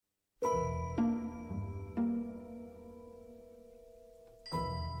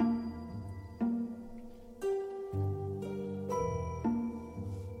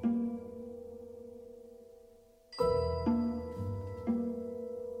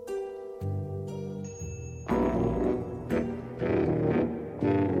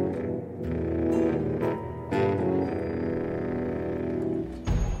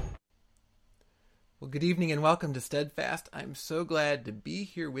Good evening and welcome to Steadfast. I'm so glad to be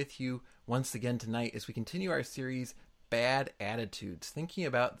here with you once again tonight as we continue our series, Bad Attitudes, thinking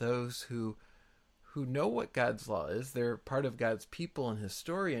about those who know what God's law is. They're part of God's people and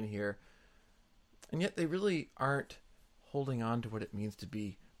historian here, and yet they really aren't holding on to what it means to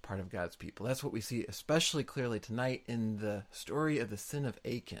be part of God's people. That's what we see especially clearly tonight in the story of the sin of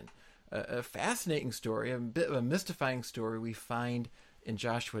Achan. A fascinating story, a bit of a mystifying story we find in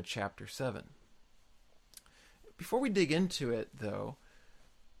Joshua chapter 7. Before we dig into it, though,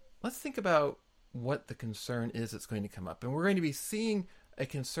 let's think about what the concern is that's going to come up. And we're going to be seeing a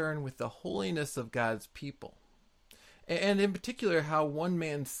concern with the holiness of God's people. And in particular, how one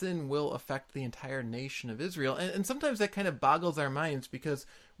man's sin will affect the entire nation of Israel. And sometimes that kind of boggles our minds because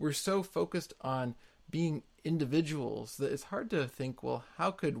we're so focused on being individuals that it's hard to think, well, how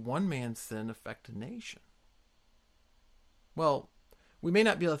could one man's sin affect a nation? Well, we may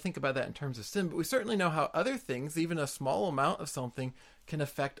not be able to think about that in terms of sin, but we certainly know how other things, even a small amount of something, can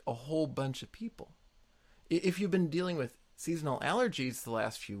affect a whole bunch of people. If you've been dealing with seasonal allergies the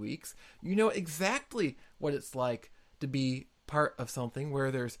last few weeks, you know exactly what it's like to be part of something where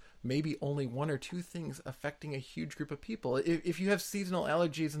there's maybe only one or two things affecting a huge group of people. If you have seasonal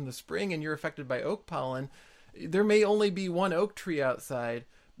allergies in the spring and you're affected by oak pollen, there may only be one oak tree outside,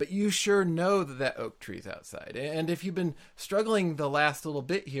 but you sure know that oak tree's outside. And if you've been struggling the last little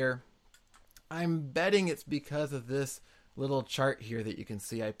bit here, I'm betting it's because of this little chart here that you can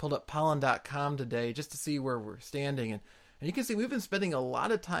see. I pulled up pollen.com today just to see where we're standing. And you can see we've been spending a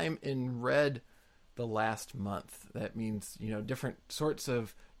lot of time in red the last month. That means, different sorts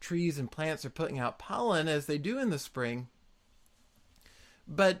of trees and plants are putting out pollen as they do in the spring.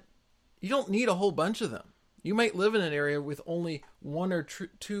 But you don't need a whole bunch of them. You might live in an area with only one or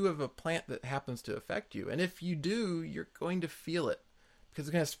two of a plant that happens to affect you. And if you do, you're going to feel it because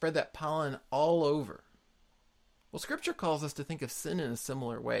it's going to spread that pollen all over. Well, Scripture calls us to think of sin in a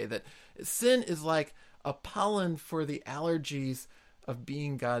similar way, that sin is like a pollen for the allergies of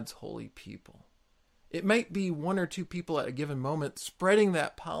being God's holy people. It might be one or two people at a given moment spreading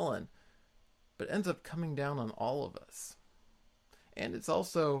that pollen, but it ends up coming down on all of us. And it's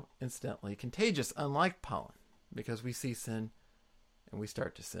also, incidentally, contagious, unlike pollen, because we see sin and we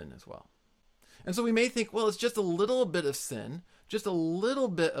start to sin as well. And so we may think, well, it's just a little bit of sin, just a little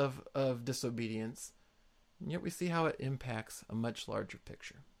bit of disobedience, and yet we see how it impacts a much larger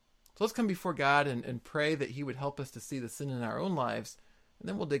picture. So let's come before God and pray that He would help us to see the sin in our own lives, and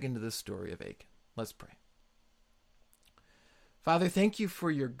then we'll dig into this story of Achan. Let's pray. Father, thank you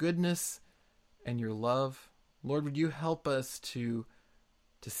for your goodness and your love. Lord, would you help us to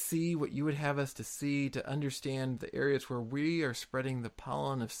see what you would have us to see, to understand the areas where we are spreading the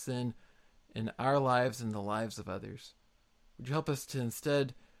pollen of sin in our lives and the lives of others. Would you help us to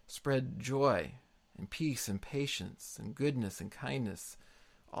instead spread joy and peace and patience and goodness and kindness,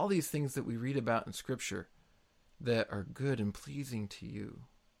 all these things that we read about in Scripture that are good and pleasing to you.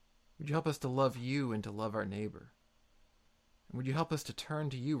 Would you help us to love you and to love our neighbor? And would you help us to turn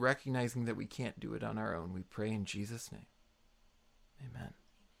to you, recognizing that we can't do it on our own? We pray in Jesus' name. Amen.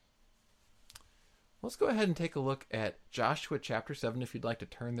 Let's go ahead and take a look at Joshua chapter 7, if you'd like to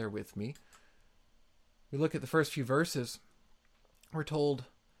turn there with me. We look at the first few verses. We're told,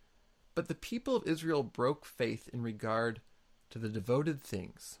 "But the people of Israel broke faith in regard to the devoted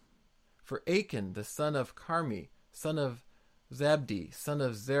things. For Achan, the son of Carmi, son of Zabdi, son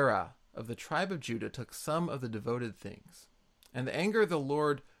of Zerah, of the tribe of Judah, took some of the devoted things. And the anger of the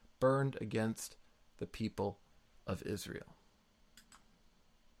Lord burned against the people of Israel."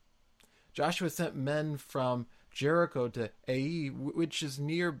 Joshua sent men from Jericho to Ai, which is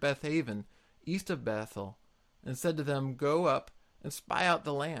near Bethaven, east of Bethel, and said to them, "Go up and spy out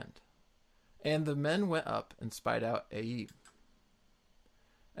the land." And the men went up and spied out Ai.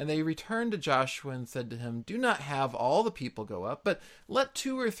 And they returned to Joshua and said to him, "Do not have all the people go up, but let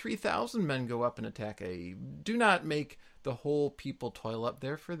 2,000 or 3,000 men go up and attack Ai. Do not make the whole people toil up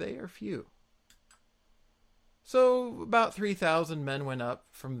there, for they are few." So about 3,000 men went up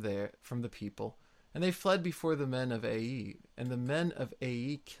from the people, and they fled before the men of Ai. And the men of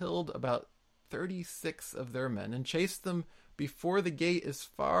Ai killed about 36 of their men, and chased them before the gate as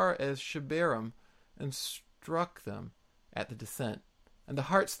far as Shebarim, and struck them at the descent. And the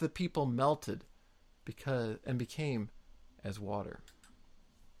hearts of the people melted and became as water.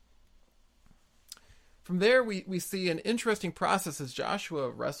 From there, we see an interesting process as Joshua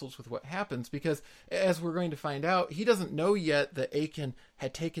wrestles with what happens, because as we're going to find out, he doesn't know yet that Achan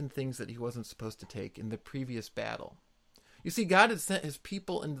had taken things that he wasn't supposed to take in the previous battle. You see, God had sent his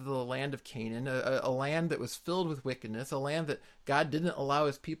people into the land of Canaan, a land that was filled with wickedness, a land that God didn't allow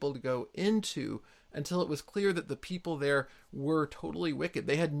his people to go into until it was clear that the people there were totally wicked.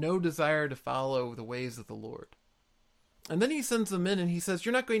 They had no desire to follow the ways of the Lord. And then he sends them in and he says,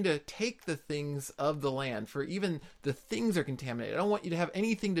 you're not going to take the things of the land, for even the things are contaminated. I don't want you to have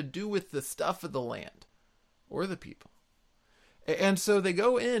anything to do with the stuff of the land or the people. And so they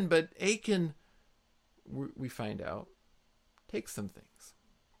go in, but Achan, we find out, takes some things.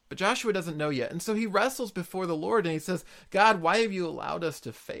 But Joshua doesn't know yet. And so he wrestles before the Lord and he says, God, why have you allowed us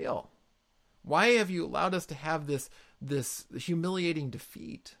to fail? Why have you allowed us to have this humiliating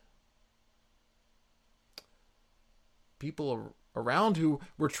defeat? People around who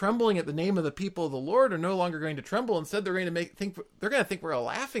were trembling at the name of the people of the Lord are no longer going to tremble. Instead, they're going to think we're a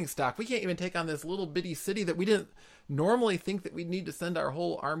laughing stock. We can't even take on this little bitty city that we didn't normally think that we'd need to send our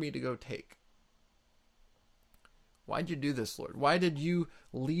whole army to go take. Why'd you do this, Lord? Why did you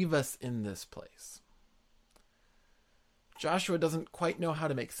leave us in this place? Joshua doesn't quite know how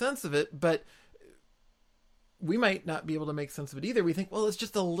to make sense of it, but we might not be able to make sense of it either. We think, well, it's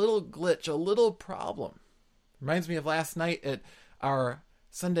just a little glitch, a little problem. Reminds me of last night at our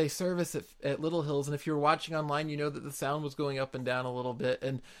Sunday service at Little Hills. And if you were watching online, you know that the sound was going up and down a little bit.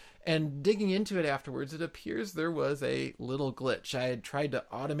 And digging into it afterwards, it appears there was a little glitch. I had tried to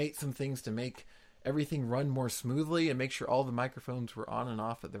automate some things to make everything run more smoothly and make sure all the microphones were on and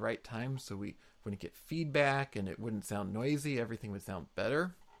off at the right time so we wouldn't get feedback and it wouldn't sound noisy. Everything would sound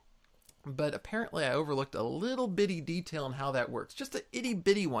better. But apparently I overlooked a little bitty detail in how that works. Just an itty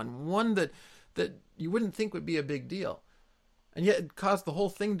bitty one that you wouldn't think would be a big deal. And yet it caused the whole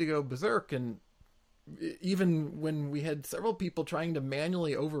thing to go berserk. And even when we had several people trying to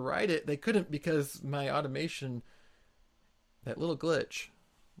manually override it, they couldn't because my automation, that little glitch,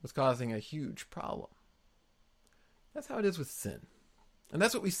 was causing a huge problem. That's how it is with sin. And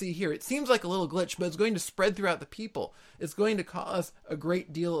that's what we see here. It seems like a little glitch, but it's going to spread throughout the people. It's going to cause a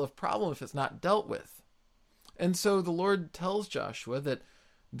great deal of problem if it's not dealt with. And so the Lord tells Joshua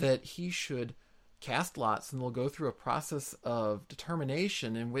that he should cast lots, and they'll go through a process of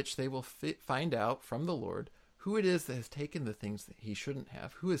determination in which they will find out from the Lord who it is that has taken the things that he shouldn't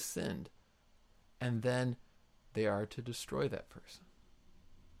have, who has sinned, and then they are to destroy that person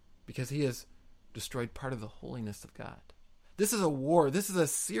because he has destroyed part of the holiness of God. This is a war. This is a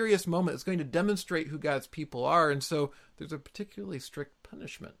serious moment. It's going to demonstrate who God's people are, and so there's a particularly strict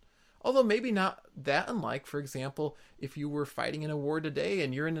punishment. Although maybe not that unlike, for example, if you were fighting in a war today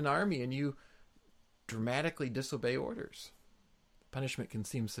and you're in an army and you dramatically disobey orders. Punishment can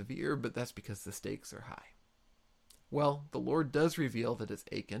seem severe, but that's because the stakes are high. Well, the Lord does reveal that it's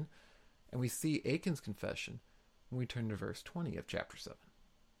Achan, and we see Achan's confession when we turn to verse 20 of chapter 7.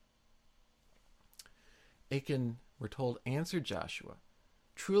 Achan, we're told, answered Joshua,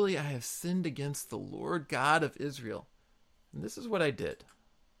 "Truly I have sinned against the Lord God of Israel, and this is what I did.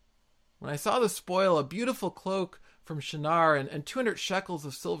 When I saw the spoil, a beautiful cloak from Shinar and 200 shekels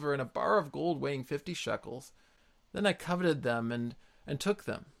of silver and a bar of gold weighing 50 shekels, then I coveted them and took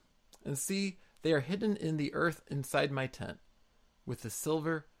them. And see, they are hidden in the earth inside my tent, with the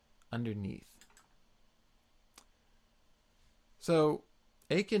silver underneath." So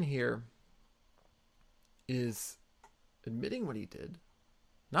Achan here is admitting what he did.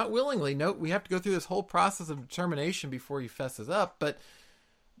 Not willingly. Note, we have to go through this whole process of determination before he fesses up, but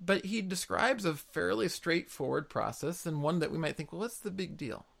he describes a fairly straightforward process and one that we might think, well, what's the big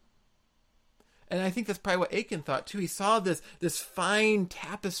deal? And I think that's probably what Achan thought too. He saw this fine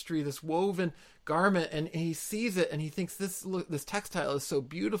tapestry, this woven garment, and he sees it and he thinks this textile is so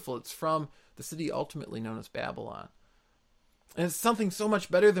beautiful. It's from the city ultimately known as Babylon. And it's something so much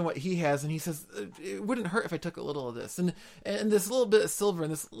better than what he has. And he says, it wouldn't hurt if I took a little of this. And this little bit of silver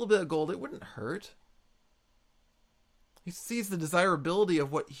and this little bit of gold, it wouldn't hurt. He sees the desirability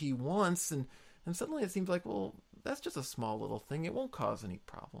of what he wants, and suddenly it seems like, well, that's just a small little thing. It won't cause any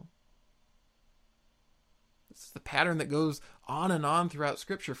problem. This is the pattern that goes on and on throughout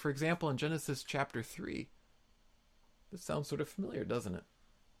Scripture. For example, in Genesis chapter 3. This sounds sort of familiar, doesn't it?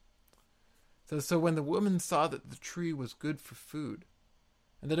 It says, "So when the woman saw that the tree was good for food,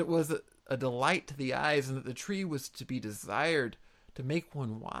 and that it was a delight to the eyes, and that the tree was to be desired to make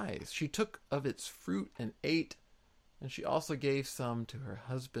one wise, she took of its fruit and ate. And she also gave some to her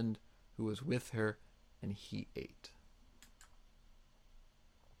husband who was with her, and he ate."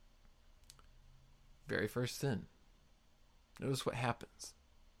 Very first sin. Notice what happens.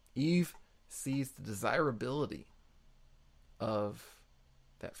 Eve sees the desirability of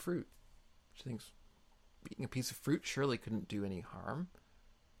that fruit. She thinks eating a piece of fruit surely couldn't do any harm.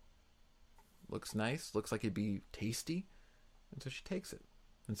 Looks nice, looks like it'd be tasty, and so she takes it.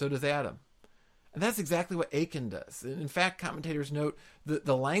 And so does Adam. And that's exactly what Achan does. In fact, commentators note that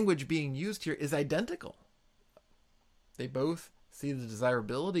the language being used here is identical. They both see the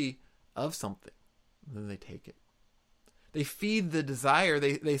desirability of something, and then they take it. They feed the desire.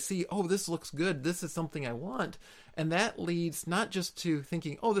 They see, oh, this looks good. This is something I want. And that leads not just to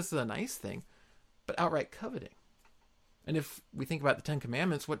thinking, oh, this is a nice thing, but outright coveting. And if we think about the Ten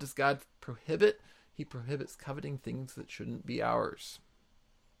Commandments, what does God prohibit? He prohibits coveting things that shouldn't be ours.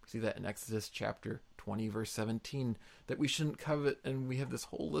 We see that in Exodus chapter 20, verse 17, that we shouldn't covet, and we have this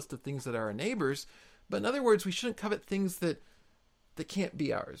whole list of things that are our neighbors. But in other words, we shouldn't covet things that can't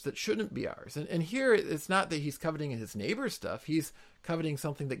be ours, that shouldn't be ours. And here, it's not that he's coveting his neighbor's stuff. He's coveting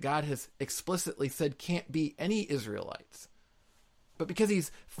something that God has explicitly said can't be any Israelites. But because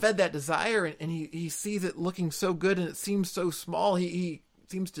he's fed that desire and he sees it looking so good and it seems so small, he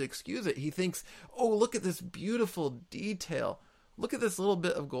seems to excuse it. He thinks, oh, look at this beautiful detail. Look at this little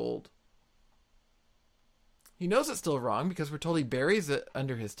bit of gold. He knows it's still wrong because we're told he buries it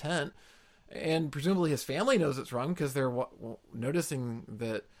under his tent. And presumably his family knows it's wrong because they're noticing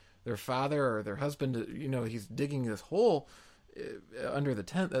that their father or their husband, he's digging this hole under the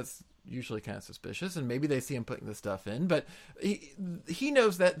tent. That's usually kind of suspicious. And maybe they see him putting the stuff in. But he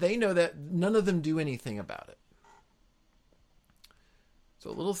knows that. They know that. None of them do anything about it. So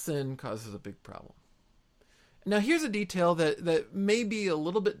a little sin causes a big problem. Now here's a detail that may be a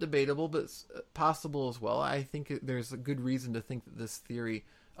little bit debatable, but it's possible as well. I think there's a good reason to think that this theory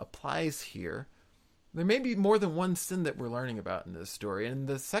applies here. There may be more than one sin that we're learning about in this story, and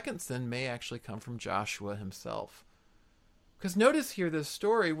the second sin may actually come from Joshua himself. Because notice here, this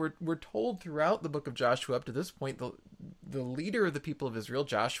story, we're told throughout the book of Joshua up to this point, the leader of the people of Israel,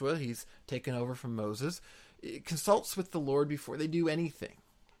 Joshua, he's taken over from Moses, consults with the Lord before they do anything.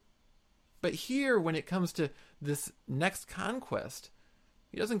 But here, when it comes to this next conquest,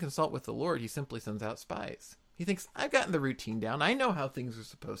 he doesn't consult with the Lord, he simply sends out spies. He thinks, I've gotten the routine down. I know how things are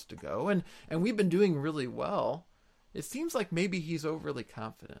supposed to go. And we've been doing really well. It seems like maybe he's overly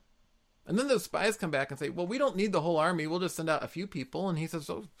confident. And then those spies come back and say, well, we don't need the whole army. We'll just send out a few people. And he says,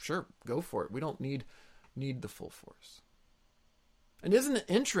 oh, sure, go for it. We don't need the full force. And isn't it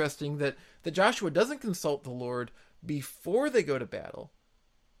interesting that Joshua doesn't consult the Lord before they go to battle?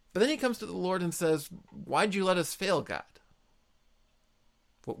 But then he comes to the Lord and says, why'd you let us fail, God?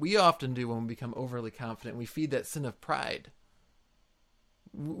 What we often do when we become overly confident, we feed that sin of pride.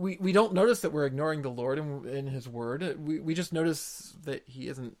 We don't notice that we're ignoring the Lord in his word. We just notice that he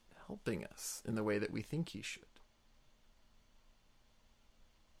isn't helping us in the way that we think he should.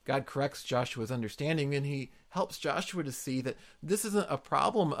 God corrects Joshua's understanding, and he helps Joshua to see that this isn't a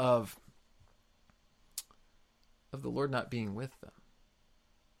problem of the Lord not being with them.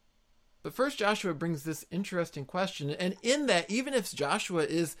 But first, Joshua brings this interesting question. And in that, even if Joshua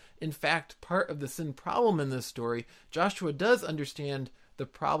is, in fact, part of the sin problem in this story, Joshua does understand the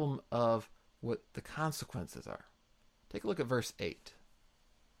problem of what the consequences are. Take a look at verse 8.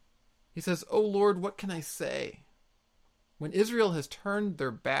 He says, O Lord, what can I say? When Israel has turned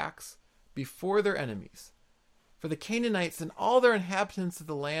their backs before their enemies, for the Canaanites and all their inhabitants of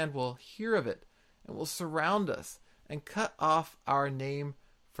the land will hear of it and will surround us and cut off our name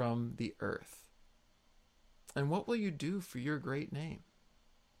from the earth. And what will you do for your great name?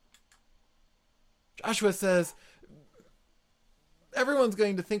 Joshua says, everyone's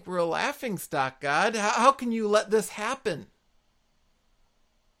going to think we're a laughingstock, God. How can you let this happen?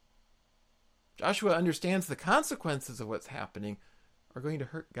 Joshua understands the consequences of what's happening are going to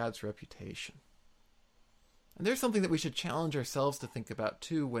hurt God's reputation. And there's something that we should challenge ourselves to think about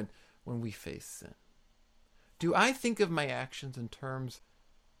too when we face sin. Do I think of my actions in terms of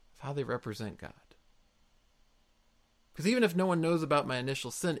how they represent God? Because even if no one knows about my initial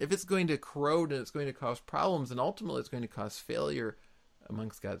sin, if it's going to corrode and it's going to cause problems and ultimately it's going to cause failure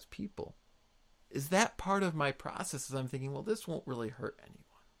amongst God's people, is that part of my process as I'm thinking, well, this won't really hurt anyone?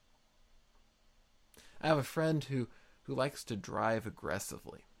 I have a friend who likes to drive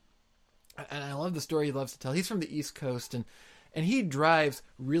aggressively. And I love the story he loves to tell. He's from the East Coast, and he drives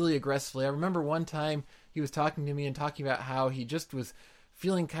really aggressively. I remember one time he was talking to me and talking about how he just was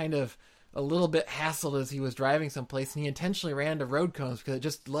feeling kind of a little bit hassled as he was driving someplace, and he intentionally ran to road cones because it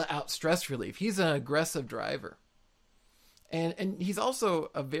just let out stress relief. He's an aggressive driver. And he's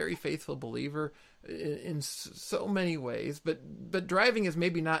also a very faithful believer in so many ways, but driving is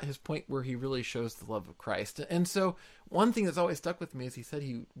maybe not his point where he really shows the love of Christ. And so one thing that's always stuck with me is he said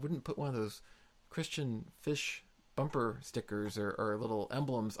he wouldn't put one of those Christian fish bumper stickers or little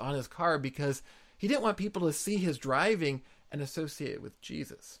emblems on his car because he didn't want people to see his driving and associate it with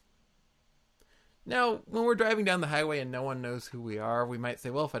Jesus. Now, when we're driving down the highway and no one knows who we are, we might say,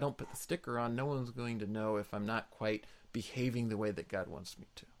 well, if I don't put the sticker on, no one's going to know if I'm not quite behaving the way that God wants me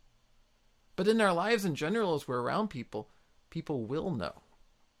to. But in our lives in general, as we're around people, people will know.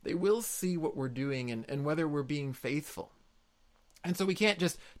 They will see what we're doing and whether we're being faithful. And so we can't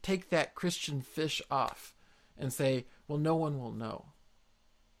just take that Christian fish off and say, well, no one will know.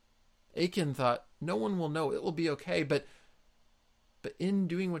 Achan thought, no one will know, it will be okay. But in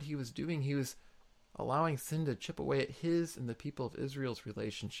doing what he was doing, he was allowing sin to chip away at his and the people of Israel's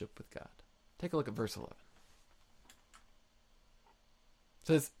relationship with God. Take a look at verse 11. It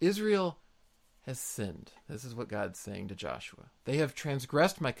says, Israel has sinned. This is what God's saying to Joshua. They have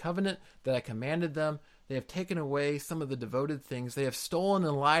transgressed my covenant that I commanded them. They have taken away some of the devoted things. They have stolen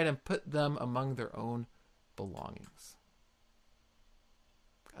and lied and put them among their own belongings.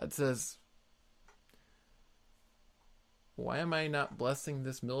 God says, why am I not blessing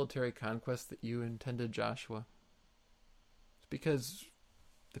this military conquest that you intended, Joshua? It's because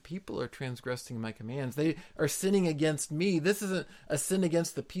the people are transgressing my commands. They are sinning against me. This isn't a sin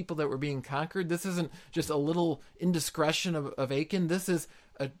against the people that were being conquered. This isn't just a little indiscretion of Achan. This is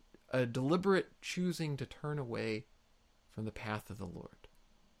a deliberate choosing to turn away from the path of the Lord.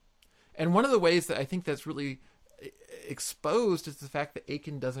 And one of the ways that I think that's really exposed is the fact that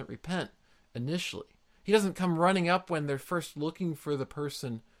Achan doesn't repent initially. He doesn't come running up when they're first looking for the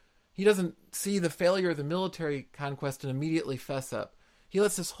person. He doesn't see the failure of the military conquest and immediately fess up. He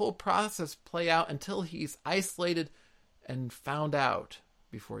lets this whole process play out until he's isolated and found out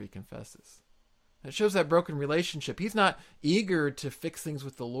before he confesses. It shows that broken relationship. He's not eager to fix things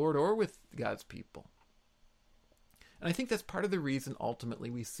with the Lord or with God's people. And I think that's part of the reason ultimately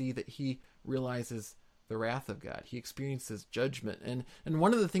we see that he realizes the wrath of God. He experiences judgment. And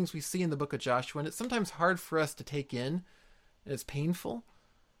one of the things we see in the book of Joshua, and it's sometimes hard for us to take in, and it's painful,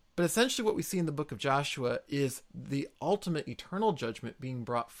 but essentially what we see in the book of Joshua is the ultimate eternal judgment being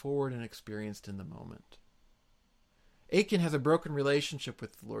brought forward and experienced in the moment. Achan has a broken relationship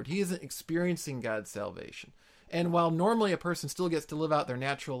with the Lord. He isn't experiencing God's salvation. And while normally a person still gets to live out their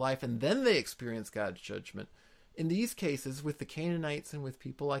natural life and then they experience God's judgment, in these cases, with the Canaanites and with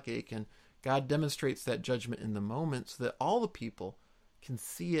people like Achan, God demonstrates that judgment in the moment so that all the people can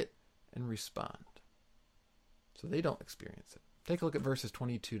see it and respond. So they don't experience it. Take a look at verses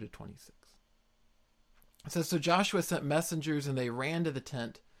 22 to 26. It says, So Joshua sent messengers, and they ran to the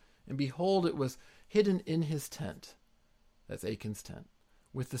tent, and behold, it was hidden in his tent, that's Achan's tent,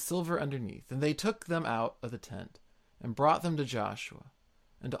 with the silver underneath. And they took them out of the tent, and brought them to Joshua,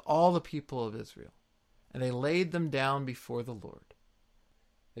 and to all the people of Israel. And they laid them down before the Lord.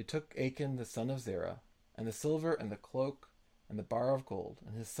 They took Achan the son of Zerah, and the silver, and the cloak, and the bar of gold,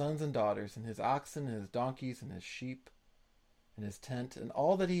 and his sons and daughters, and his oxen, and his donkeys, and his sheep, and his tent, and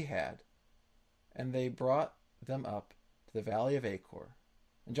all that he had, and they brought them up to the valley of Achor.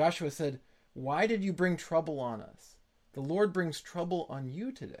 And Joshua said, Why did you bring trouble on us? The Lord brings trouble on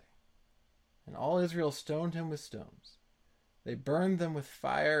you today. And all Israel stoned him with stones. They burned them with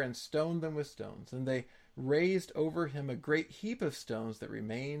fire and stoned them with stones, and they raised over him a great heap of stones that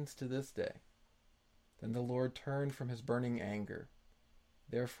remains to this day. Then the Lord turned from his burning anger.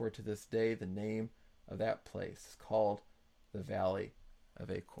 Therefore to this day the name of that place is called the Valley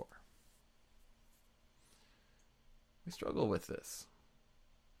of Achor. We struggle with this.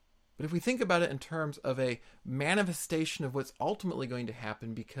 But if we think about it in terms of a manifestation of what's ultimately going to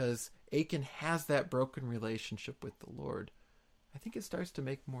happen because Achan has that broken relationship with the Lord, I think it starts to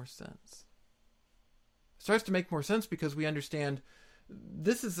make more sense. It starts to make more sense because we understand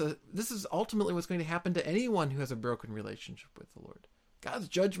this is ultimately what's going to happen to anyone who has a broken relationship with the Lord. God's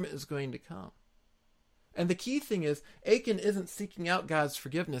judgment is going to come. And the key thing is, Achan isn't seeking out God's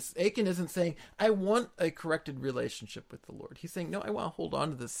forgiveness. Achan isn't saying, I want a corrected relationship with the Lord. He's saying, no, I want to hold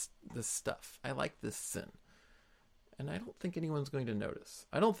on to this stuff. I like this sin. And I don't think anyone's going to notice.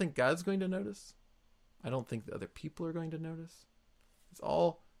 I don't think God's going to notice. I don't think the other people are going to notice. It's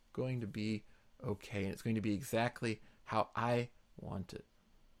all going to be okay. And it's going to be exactly how I want it.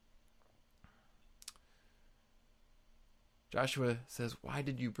 Joshua says, why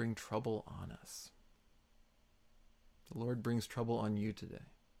did you bring trouble on us? The Lord brings trouble on you today.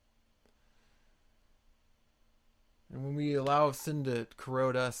 And when we allow sin to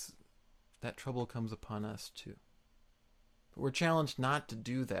corrode us, that trouble comes upon us too. But we're challenged not to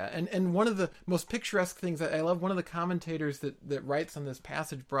do that. And one of the most picturesque things that I love, one of the commentators that writes on this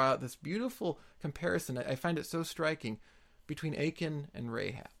passage brought out this beautiful comparison. I find it so striking between Achan and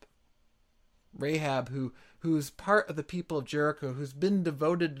Rahab. Rahab, who's part of the people of Jericho, who's been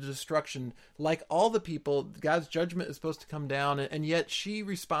devoted to destruction. Like all the people, God's judgment is supposed to come down, and yet she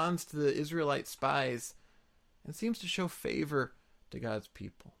responds to the Israelite spies and seems to show favor to God's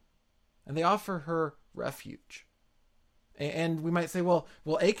people. And they offer her refuge. And we might say, well,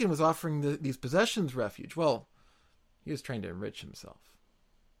 Achan was offering these possessions refuge. Well, he was trying to enrich himself.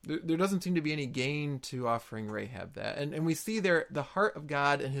 There doesn't seem to be any gain to offering Rahab that. And we see there the heart of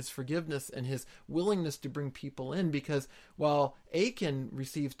God and his forgiveness and his willingness to bring people in, because while Achan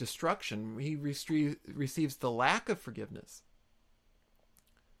receives destruction, he receives the lack of forgiveness.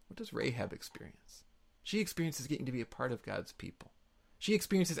 What does Rahab experience? She experiences getting to be a part of God's people. She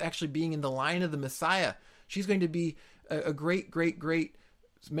experiences actually being in the line of the Messiah. She's going to be a great,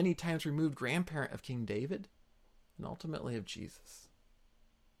 many times removed grandparent of King David and ultimately of Jesus.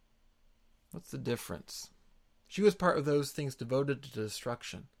 What's the difference? She was part of those things devoted to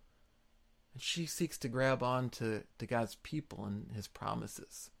destruction. And she seeks to grab on to God's people and his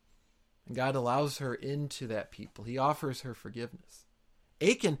promises. And God allows her into that people. He offers her forgiveness.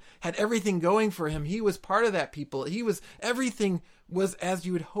 Achan had everything going for him. He was part of that people. Everything was as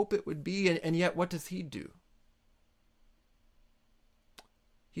you would hope it would be. And yet what does he do?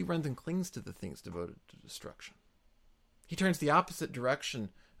 He runs and clings to the things devoted to destruction. He turns the opposite direction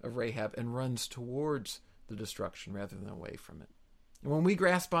of Rahab and runs towards the destruction rather than away from it. And when we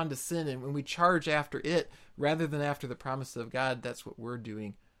grasp onto sin and when we charge after it rather than after the promises of God, that's what we're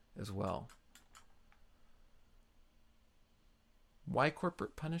doing as well. Why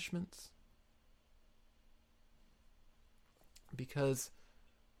corporate punishments? Because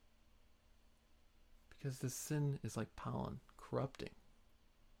the sin is like pollen, corrupting.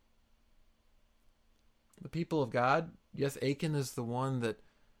 The people of God, yes, Achan is the one that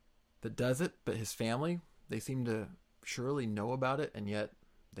does it, but his family, they seem to surely know about it, and yet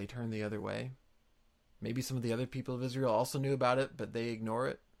they turn the other way. Maybe some of the other people of Israel also knew about it, but they ignore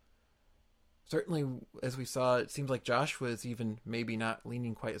it. Certainly, as we saw, it seems like Joshua is even maybe not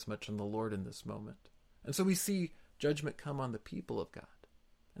leaning quite as much on the Lord in this moment. And so we see judgment come on the people of God.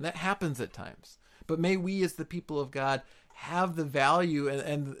 And that happens at times. But may we as the people of God have the value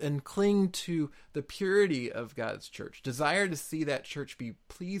and cling to the purity of God's church. Desire to see that church be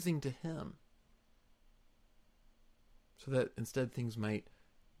pleasing to him. So that instead things might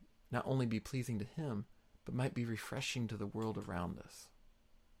not only be pleasing to him, but might be refreshing to the world around us.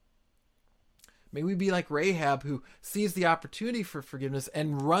 May we be like Rahab, who sees the opportunity for forgiveness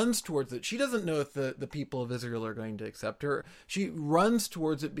and runs towards it. She doesn't know if the people of Israel are going to accept her. She runs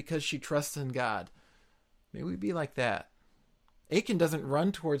towards it because she trusts in God. May we be like that. Achan doesn't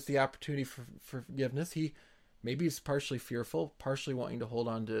run towards the opportunity for forgiveness. He maybe is partially fearful, partially wanting to hold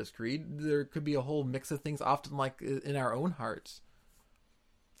on to his greed. There could be a whole mix of things, often like in our own hearts.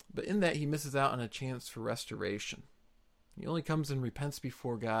 But in that, he misses out on a chance for restoration. He only comes and repents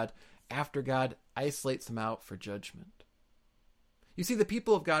before God after God isolates him out for judgment. You see, the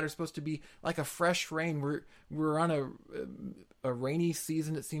people of God are supposed to be like a fresh rain. We're on a rainy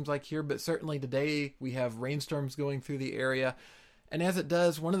season, it seems like here, but certainly today we have rainstorms going through the area. And as it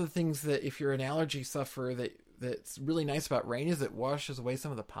does, one of the things that if you're an allergy sufferer that's really nice about rain is it washes away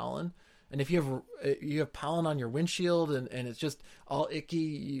some of the pollen. And if you have pollen on your windshield and it's just all icky,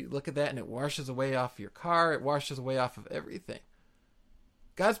 you look at that and it washes away off your car, it washes away off of everything.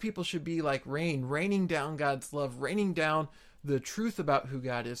 God's people should be like rain, raining down God's love, raining down the truth about who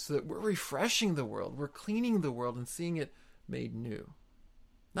God is, so that we're refreshing the world, we're cleaning the world and seeing it made new.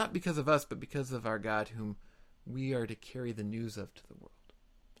 Not because of us, but because of our God, whom we are to carry the news of to the world.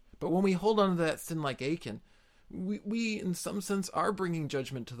 But when we hold on to that sin like Achan, we in some sense are bringing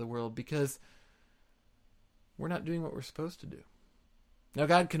judgment to the world because we're not doing what we're supposed to do. Now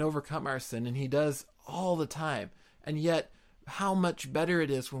God can overcome our sin, and he does all the time. And yet, how much better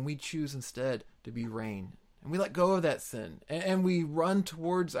it is when we choose instead to be rain. And we let go of that sin. And we run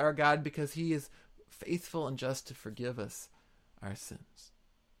towards our God because he is faithful and just to forgive us our sins.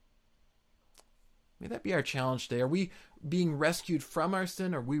 May that be our challenge today. Are we being rescued from our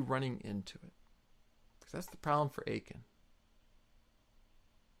sin, or are we running into it? Because that's the problem for Achan.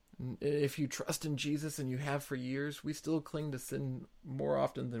 And if you trust in Jesus, and you have for years, we still cling to sin more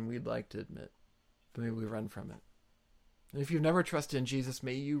often than we'd like to admit. But maybe we run from it. And if you've never trusted in Jesus,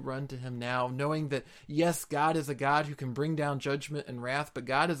 may you run to him now, knowing that, yes, God is a God who can bring down judgment and wrath, but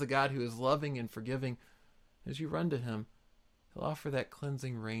God is a God who is loving and forgiving. As you run to him, he'll offer that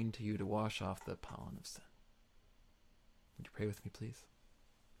cleansing rain to you to wash off the pollen of sin. Would you pray with me, please?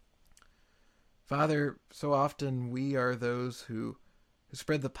 Father, so often we are those who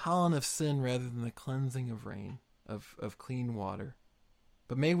spread the pollen of sin rather than the cleansing of rain, of clean water.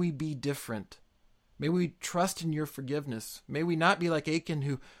 But may we be different May we trust in your forgiveness. May we not be like Achan,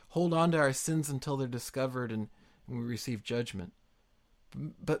 who hold on to our sins until they're discovered and we receive judgment.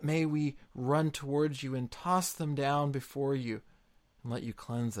 But may we run towards you and toss them down before you and let you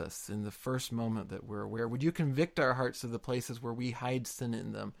cleanse us in the first moment that we're aware. Would you convict our hearts of the places where we hide sin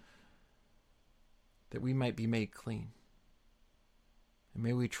in them, that we might be made clean? And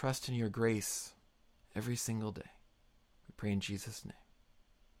may we trust in your grace every single day. We pray in Jesus' name.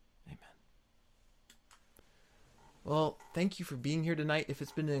 Amen. Well, thank you for being here tonight. If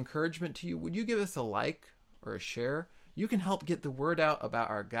it's been an encouragement to you, would you give us a like or a share? You can help get the word out about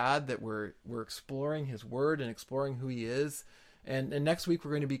our God, that we're exploring his word and exploring who he is. And next week,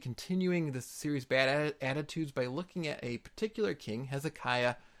 we're going to be continuing this series, Bad Attitudes, by looking at a particular king,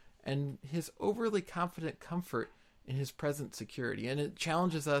 Hezekiah, and his overly confident comfort in his present security. And it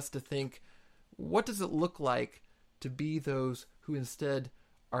challenges us to think, what does it look like to be those who instead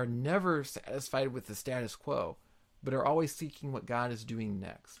are never satisfied with the status quo, but are always seeking what God is doing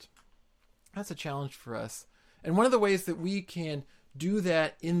next? That's a challenge for us. And one of the ways that we can do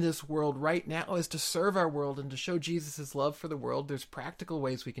that in this world right now is to serve our world and to show Jesus' love for the world. There's practical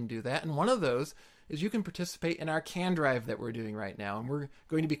ways we can do that. And one of those is you can participate in our can drive that we're doing right now. And we're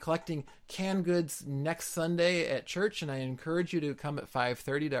going to be collecting canned goods next Sunday at church. And I encourage you to come at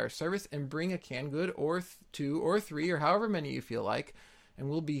 5:30 to our service and bring a canned good or two or three or however many you feel like. And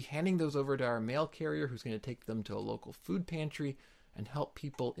we'll be handing those over to our mail carrier, who's going to take them to a local food pantry and help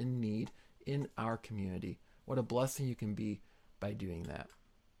people in need in our community. What a blessing you can be by doing that.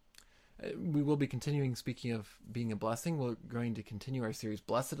 We will be continuing, speaking of being a blessing, we're going to continue our series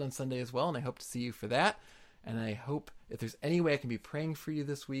Blessed on Sunday as well, and I hope to see you for that. And I hope if there's any way I can be praying for you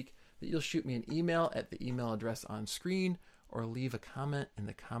this week, that you'll shoot me an email at the email address on screen or leave a comment in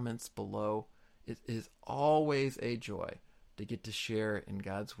the comments below. It is always a joy to get to share in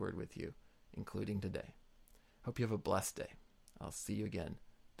God's word with you, including today. Hope you have a blessed day. I'll see you again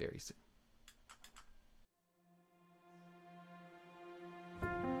very soon.